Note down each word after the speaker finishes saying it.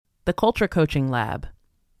the Culture Coaching Lab.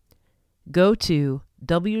 Go to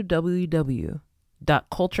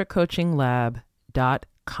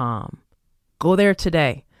www.culturecoachinglab.com. Go there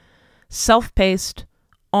today. Self-paced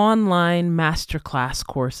online masterclass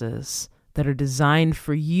courses that are designed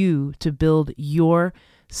for you to build your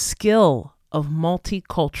skill of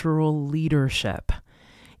multicultural leadership.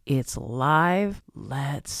 It's live.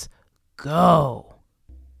 Let's go.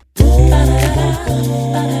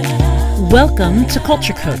 Welcome to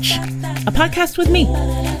Culture Coach, a podcast with me,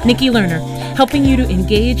 Nikki Lerner, helping you to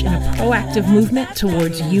engage in a proactive movement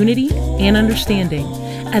towards unity and understanding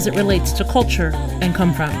as it relates to culture and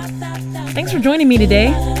come from. Thanks for joining me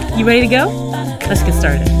today. You ready to go? Let's get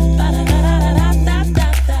started.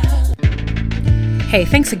 Hey,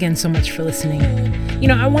 thanks again so much for listening.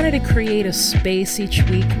 I wanted to create a space each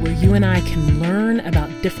week where you and I can learn about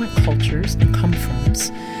different cultures and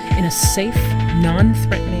come-froms in a safe,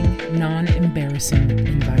 non-threatening, non-embarrassing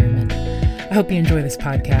environment. I hope you enjoy this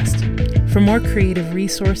podcast. For more creative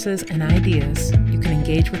resources and ideas, you can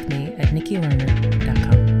engage with me at nikkilerner.com.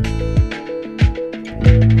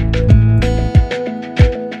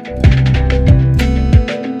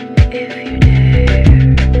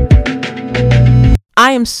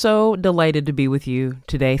 I am so delighted to be with you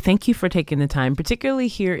today. Thank you for taking the time, particularly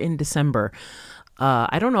here in December.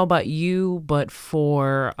 I don't know about you, but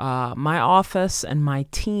for my office and my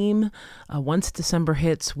team, once December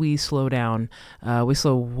hits, we slow down. We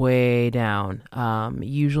slow way down.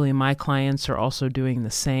 Usually my clients are also doing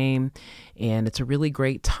the same, and it's a really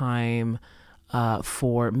great time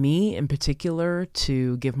for me in particular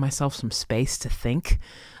to give myself some space to think.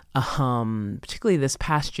 Particularly this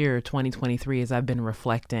past year, 2023, as I've been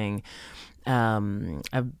reflecting,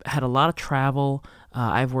 I've had a lot of travel.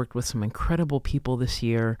 I've worked with some incredible people this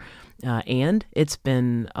year, and it's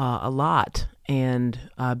been a lot. And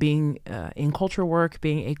being in culture work,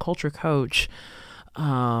 being a culture coach,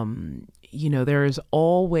 there is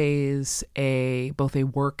always both a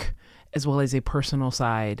work as well as a personal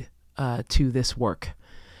side to this work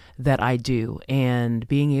that I do. And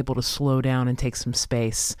being able to slow down and take some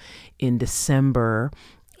space in December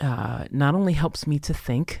not only helps me to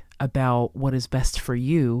think about what is best for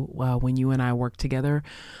you when you and I work together,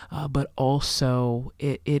 but also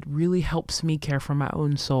it really helps me care for my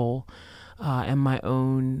own soul and my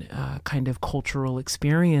own kind of cultural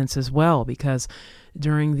experience as well. Because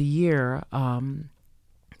during the year, and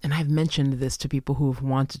I've mentioned this to people who have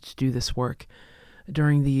wanted to do this work,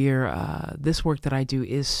 during the year, this work that I do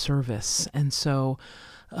is service. And so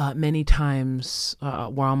many times,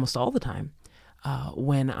 almost all the time,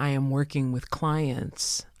 when I am working with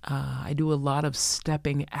clients, I do a lot of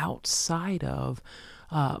stepping outside of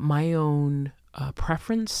my own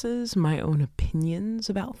preferences, my own opinions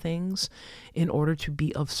about things in order to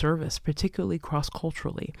be of service, particularly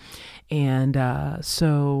cross-culturally. And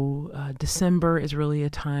so December is really a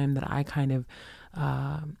time that I kind of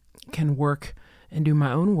can work and do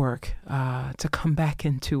my own work to come back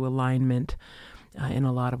into alignment in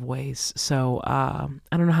a lot of ways. So I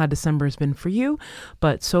don't know how December has been for you,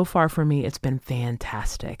 but so far for me, it's been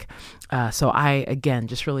fantastic. So I, again,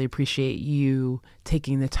 just really appreciate you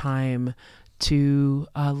taking the time to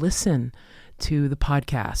listen to the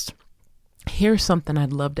podcast. Here's something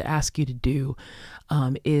I'd love to ask you to do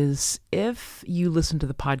is if you listen to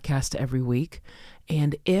the podcast every week,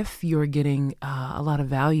 and if you're getting a lot of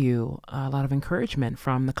value, a lot of encouragement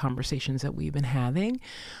from the conversations that we've been having,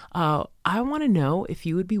 I want to know if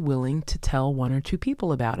you would be willing to tell one or two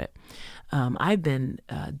people about it. I've been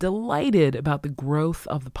delighted about the growth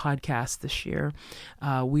of the podcast this year.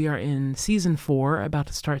 We are in season 4, about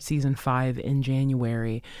to start season 5 in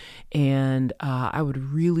January. And I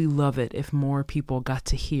would really love it if more people got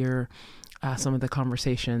to hear some of the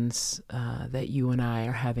conversations that you and I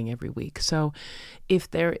are having every week. So if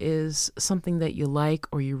there is something that you like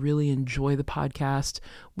or you really enjoy the podcast,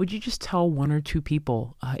 would you just tell one or two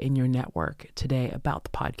people in your network today about the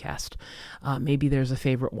podcast? Maybe there's a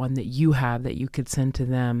favorite one that you have that you could send to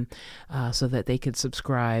them so that they could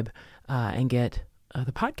subscribe and get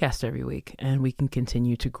the podcast every week, and we can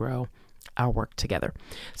continue to grow our work together.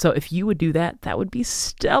 So if you would do that, that would be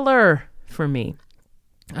stellar for me.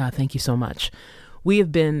 Thank you so much. We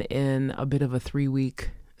have been in a bit of a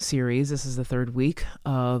 3-week series. This is the 3rd week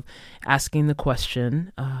of asking the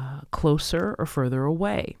question, closer or further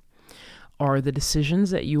away? Are the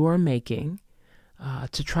decisions that you are making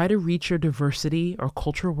to try to reach your diversity or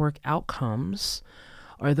culture work outcomes,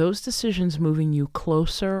 are those decisions moving you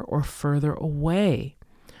closer or further away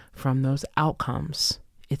from those outcomes?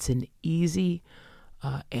 It's an easy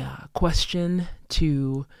question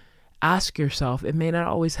to ask yourself, it may not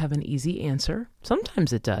always have an easy answer.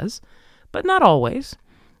 Sometimes it does, but not always.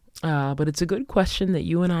 But it's a good question that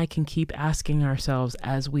you and I can keep asking ourselves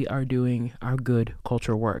as we are doing our good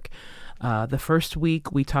culture work. The first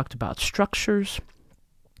week, we talked about structures.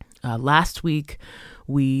 Last week,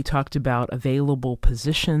 we talked about available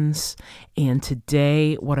positions. And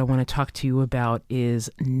today, what I want to talk to you about is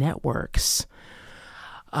networks.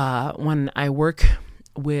 When I work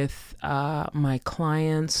with my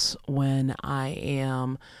clients, when I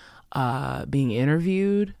am being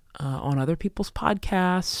interviewed on other people's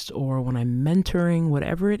podcasts, or when I'm mentoring,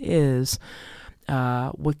 whatever it is,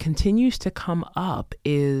 what continues to come up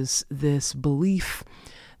is this belief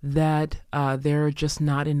that there are just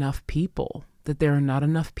not enough people, that there are not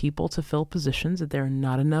enough people to fill positions, that there are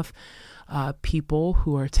not enough people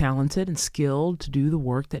who are talented and skilled to do the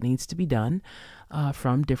work that needs to be done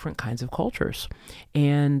from different kinds of cultures.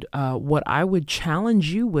 And what I would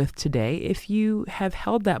challenge you with today, if you have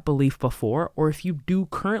held that belief before, or if you do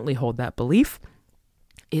currently hold that belief,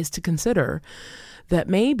 is to consider that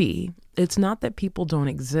maybe it's not that people don't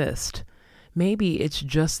exist. Maybe it's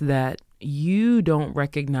just that you don't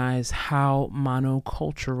recognize how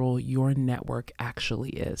monocultural your network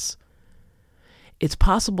actually is. It's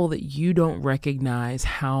possible that you don't recognize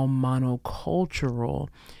how monocultural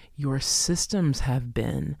your systems have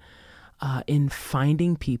been in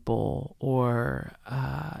finding people or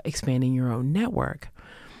expanding your own network.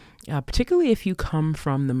 Particularly if you come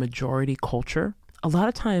from the majority culture, a lot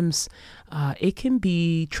of times it can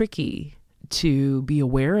be tricky to be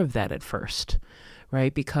aware of that at first,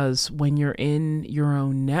 right? Because when you're in your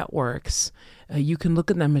own networks, you can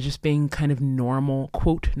look at them as just being kind of normal,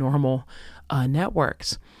 quote, normal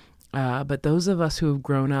networks. But those of us who have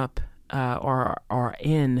grown up or are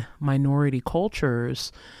in minority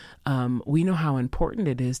cultures, we know how important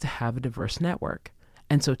it is to have a diverse network.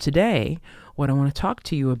 And so today, what I want to talk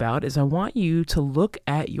to you about is I want you to look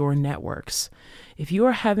at your networks. If you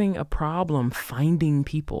are having a problem finding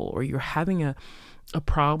people, or you're having a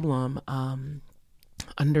problem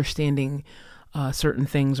understanding certain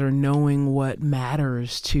things, or knowing what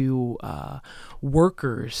matters to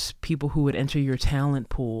workers, people who would enter your talent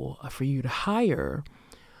pool for you to hire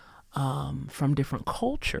from different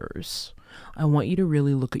cultures, I want you to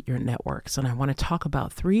really look at your networks. And I want to talk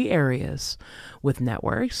about 3 areas with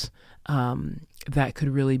networks that could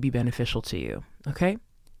really be beneficial to you. Okay?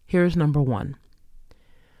 Here's number 1.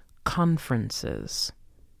 Conferences.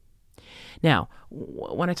 Now,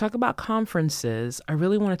 when I talk about conferences, I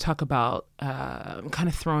really want to talk about kind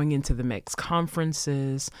of throwing into the mix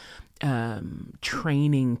conferences,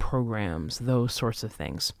 training programs, those sorts of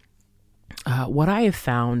things. What I have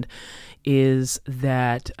found is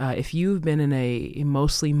that if you've been in a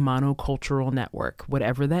mostly monocultural network,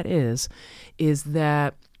 whatever that is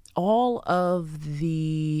that all of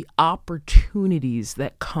the opportunities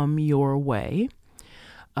that come your way,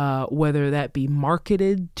 whether that be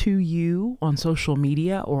marketed to you on social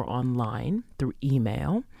media or online through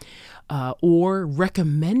email, or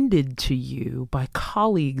recommended to you by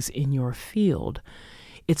colleagues in your field,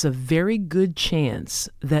 it's a very good chance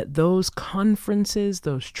that those conferences,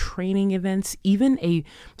 those training events, even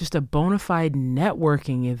just a bona fide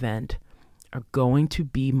networking event are going to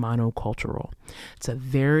be monocultural. It's a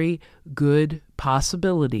very good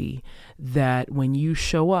possibility that when you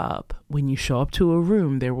show up to a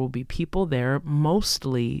room, there will be people there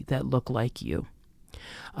mostly that look like you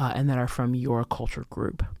and that are from your culture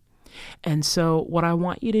group. And so what I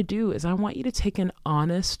want you to do is I want you to take an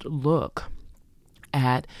honest look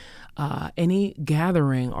at any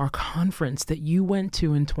gathering or conference that you went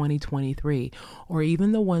to in 2023, or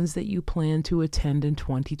even the ones that you plan to attend in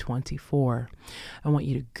 2024. I want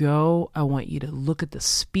you to go, I want you to look at the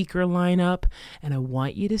speaker lineup, and I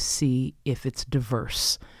want you to see if it's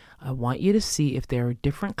diverse. I want you to see if there are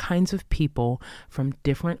different kinds of people from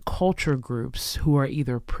different culture groups who are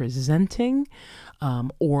either presenting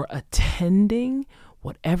or attending,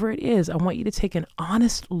 whatever it is. I want you to take an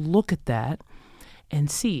honest look at that and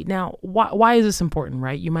see. Now, why is this important,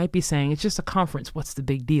 right? You might be saying, it's just a conference. What's the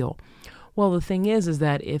big deal? Well, the thing is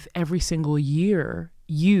that if every single year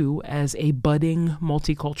you, as a budding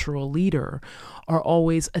multicultural leader, are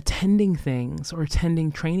always attending things or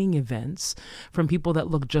attending training events from people that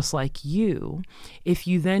look just like you, if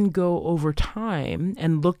you then go over time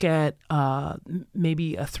and look at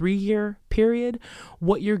maybe a 3-year period,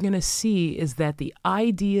 what you're going to see is that the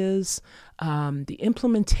ideas, the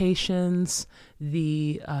implementations,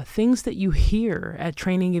 the things that you hear at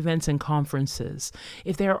training events and conferences,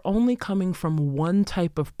 if they are only coming from one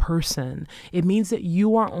type of person, it means that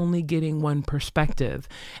you are only getting one perspective.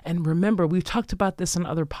 And remember, we've talked about this in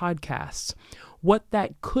other podcasts. What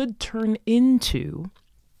that could turn into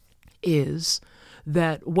is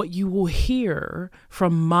that what you will hear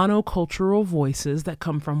from monocultural voices that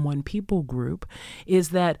come from one people group is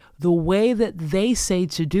that the way that they say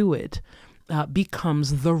to do it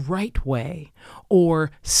becomes the right way,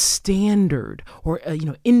 or standard, or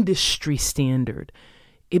industry standard.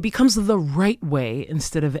 It becomes the right way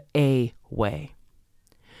instead of a way.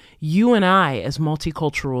 You and I, as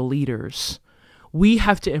multicultural leaders, we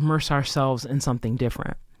have to immerse ourselves in something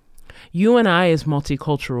different. You and I, as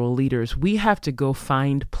multicultural leaders, we have to go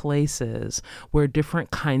find places where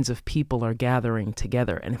different kinds of people are gathering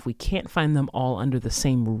together. And if we can't find them all under the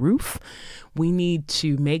same roof, we need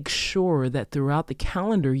to make sure that throughout the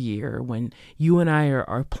calendar year, when you and I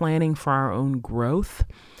are planning for our own growth,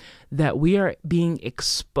 that we are being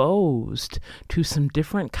exposed to some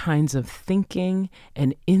different kinds of thinking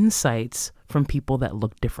and insights from people that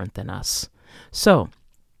look different than us. So,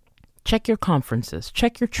 check your conferences,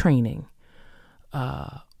 check your training.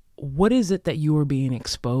 What is it that you are being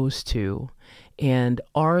exposed to? And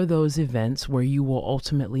are those events where you will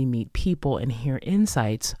ultimately meet people and hear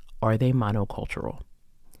insights, are they monocultural?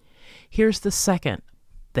 Here's the second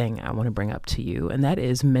thing I want to bring up to you, and that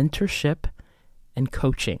is mentorship and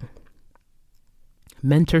coaching.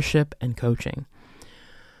 Mentorship and coaching.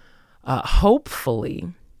 Hopefully,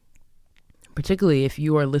 particularly if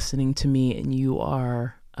you are listening to me and you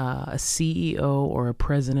are a CEO or a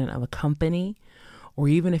president of a company, or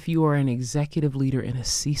even if you are an executive leader in a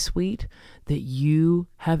C-suite, that you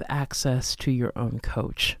have access to your own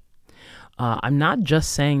coach. I'm not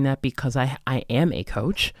just saying that because I am a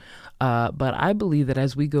coach, but I believe that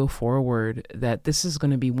as we go forward, that this is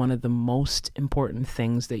going to be one of the most important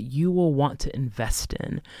things that you will want to invest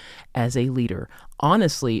in as a leader.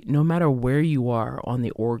 Honestly, no matter where you are on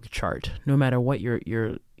the org chart, no matter what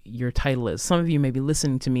your title is. Some of you may be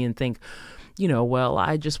listening to me and think, well,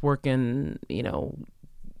 I just work in,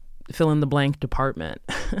 fill in the blank department.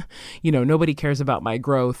 Nobody cares about my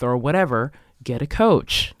growth or whatever. Get a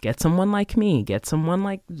coach, get someone like me, get someone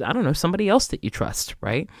like, somebody else that you trust,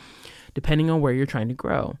 right? Depending on where you're trying to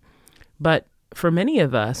grow. But for many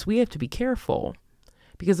of us, we have to be careful,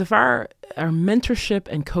 because if our mentorship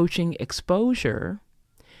and coaching exposure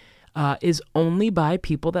is only by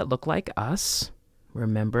people that look like us,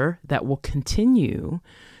 remember, that will continue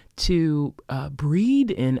to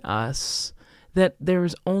breed in us that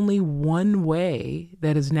there's only one way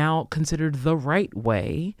that is now considered the right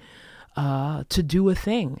way to do a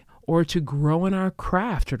thing, or to grow in our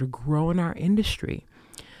craft, or to grow in our industry.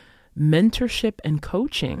 Mentorship and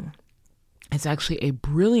coaching is actually a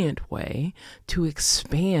brilliant way to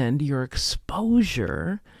expand your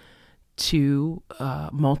exposure to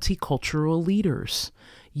multicultural leaders.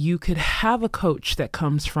 You could have a coach that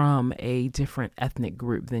comes from a different ethnic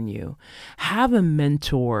group than you. Have a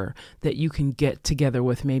mentor that you can get together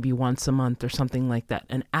with maybe once a month or something like that,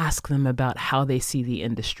 and ask them about how they see the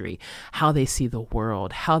industry, how they see the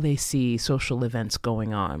world, how they see social events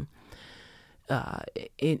going on.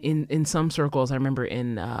 In some circles, I remember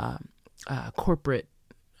in corporate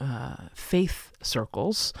faith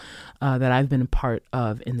circles that I've been a part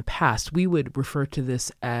of in the past, we would refer to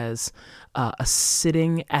this as a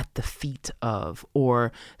sitting at the feet of,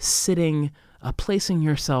 or sitting, placing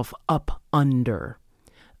yourself up under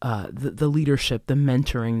the leadership, the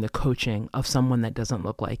mentoring, the coaching of someone that doesn't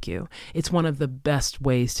look like you. It's one of the best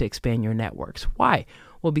ways to expand your networks. Why?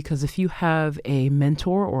 Well, because if you have a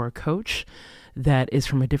mentor or a coach that is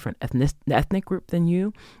from a different ethnic group than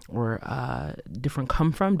you, or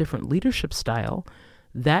different leadership style,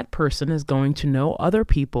 that person is going to know other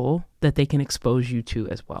people that they can expose you to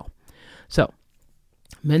as well. So,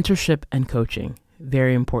 mentorship and coaching,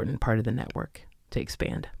 very important part of the network to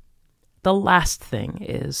expand. The last thing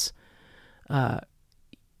is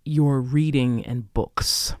your reading and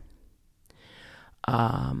books.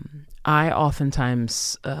 I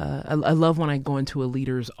oftentimes, I love when I go into a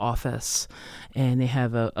leader's office and they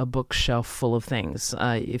have a bookshelf full of things.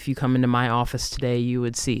 If you come into my office today, you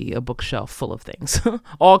would see a bookshelf full of things,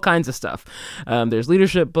 all kinds of stuff. There's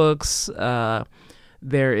leadership books.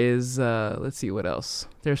 There is, let's see what else.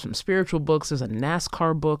 There's some spiritual books. There's a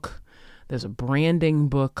NASCAR book. There's a branding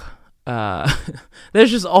book. There's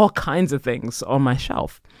just all kinds of things on my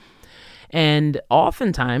shelf. And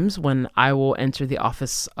oftentimes when I will enter the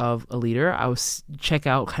office of a leader, I will check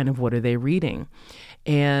out kind of what are they reading.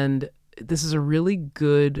 And this is a really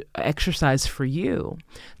good exercise for you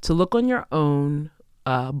to look on your own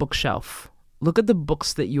bookshelf. Look at the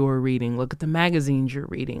books that you're reading. Look at the magazines you're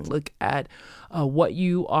reading. Look at what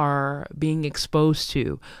you are being exposed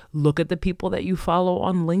to. Look at the people that you follow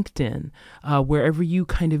on LinkedIn, wherever you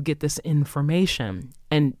kind of get this information,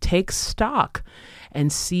 and take stock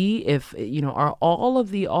and see if, are all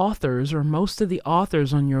of the authors or most of the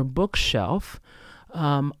authors on your bookshelf,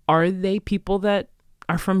 are they people that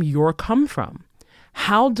are from your come from?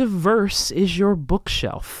 How diverse is your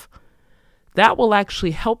bookshelf? That will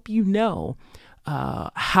actually help you know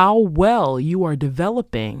how well you are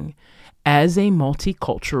developing as a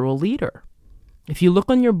multicultural leader. If you look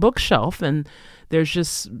on your bookshelf and there's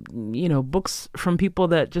just, books from people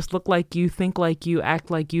that just look like you, think like you,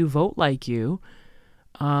 act like you, vote like you,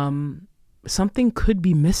 something could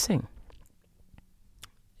be missing.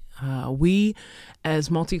 We, as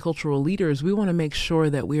multicultural leaders, we want to make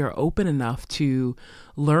sure that we are open enough to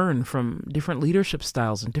learn from different leadership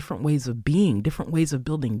styles and different ways of being, different ways of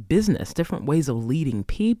building business, different ways of leading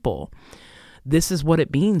people. This is what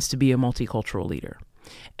it means to be a multicultural leader.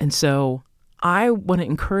 And so I want to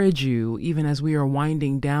encourage you, even as we are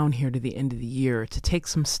winding down here to the end of the year, to take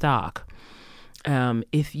some stock.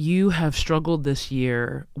 If you have struggled this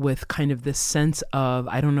year with kind of this sense of,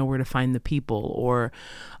 I don't know where to find the people, or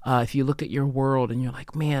if you look at your world and you're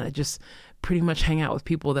like, man, I just pretty much hang out with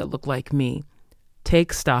people that look like me,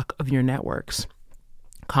 take stock of your networks,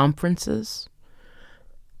 conferences,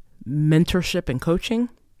 mentorship and coaching,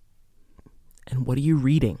 and what are you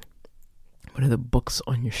reading? What are the books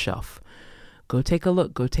on your shelf? Go take a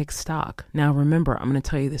look, go take stock. Now, remember, I'm going to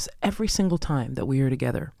tell you this every single time that we are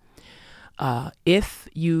together. If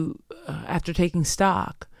you, after taking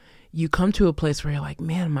stock, you come to a place where you're like,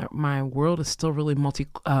 man, my world is still really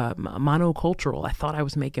monocultural. I thought I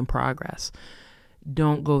was making progress.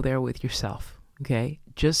 Don't go there with yourself. Okay.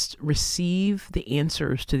 Just receive the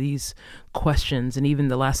answers to these questions. And even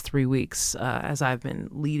the last 3 weeks, as I've been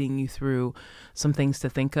leading you through some things to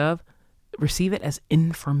think of, receive it as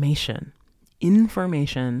information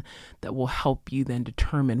that will help you then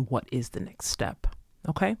determine what is the next step.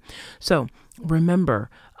 Okay. So remember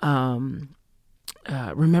to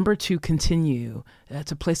continue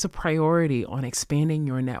to place a priority on expanding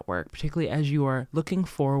your network, particularly as you are looking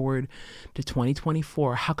forward to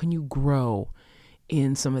 2024. How can you grow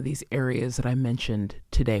in some of these areas that I mentioned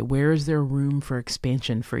today? Where is there room for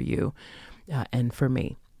expansion for you and for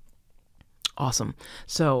me? Awesome.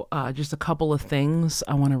 So just a couple of things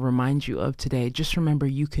I want to remind you of today. Just remember,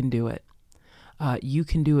 you can do it. You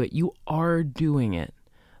can do it. You are doing it.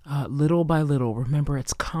 Little by little. Remember,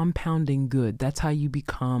 it's compounding good. That's how you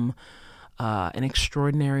become an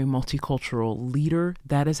extraordinary multicultural leader.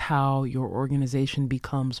 That is how your organization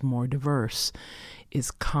becomes more diverse, is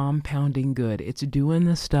compounding good. It's doing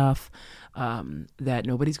the stuff that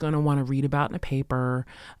nobody's going to want to read about in a paper.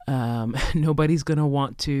 Nobody's going to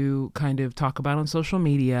want to kind of talk about on social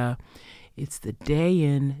media. It's the day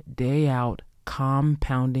in, day out,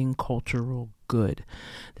 compounding cultural good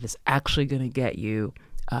that is actually going to get you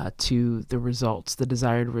to the results, the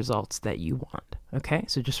desired results that you want. Okay,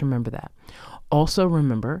 so just remember that. Also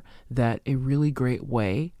remember that a really great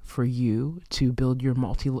way for you to build your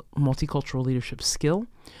multicultural leadership skill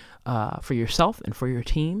for yourself and for your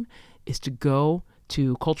team is to go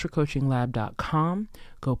to culturecoachinglab.com,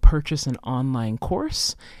 go purchase an online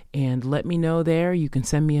course, and let me know there. You can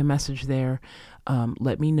send me a message there.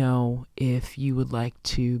 Let me know if you would like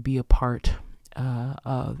to be a part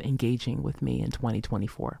of engaging with me in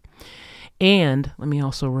 2024. And let me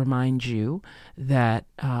also remind you that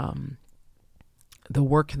the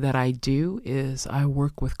work that I do is I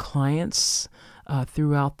work with clients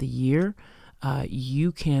throughout the year.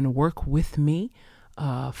 You can work with me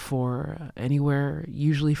for anywhere,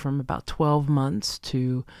 usually from about 12 months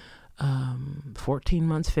to 14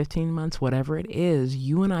 months, 15 months, whatever it is.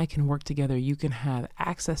 You and I can work together. You can have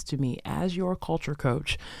access to me as your culture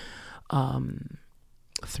coach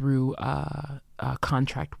through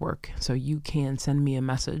contract work. So you can send me a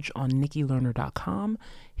message on nikkilerner.com,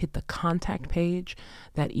 hit the contact page.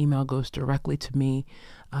 That email goes directly to me,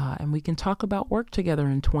 and we can talk about work together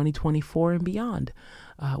in 2024 and beyond.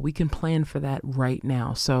 We can plan for that right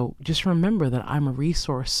now. So just remember that I'm a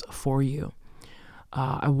resource for you.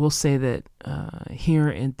 I will say that here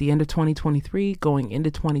at the end of 2023, going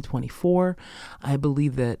into 2024, I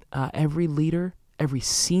believe that every leader, every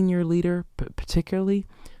senior leader particularly,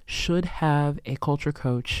 should have a culture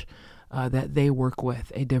coach that they work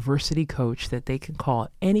with, a diversity coach that they can call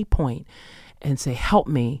at any point and say, help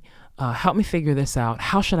me figure this out.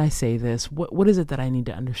 How should I say this? What is it that I need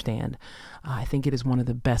to understand? I think it is one of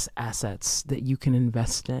the best assets that you can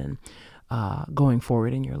invest in going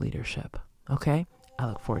forward in your leadership. Okay? I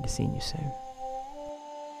look forward to seeing you soon.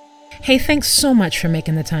 Hey, thanks so much for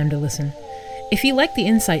making the time to listen. If you like the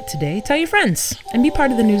insight today, tell your friends and be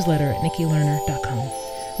part of the newsletter at nikkilerner.com.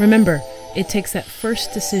 Remember, it takes that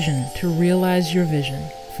first decision to realize your vision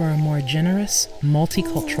for a more generous,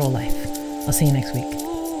 multicultural life. I'll see you next week.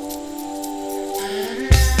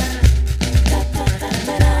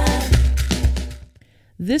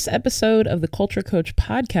 This episode of the Culture Coach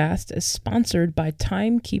podcast is sponsored by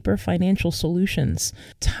Timekeeper Financial Solutions.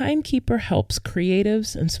 Timekeeper helps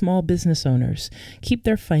creatives and small business owners keep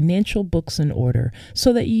their financial books in order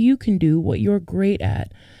so that you can do what you're great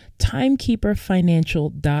at.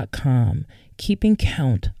 Timekeeperfinancial.com, keeping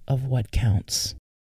count of what counts.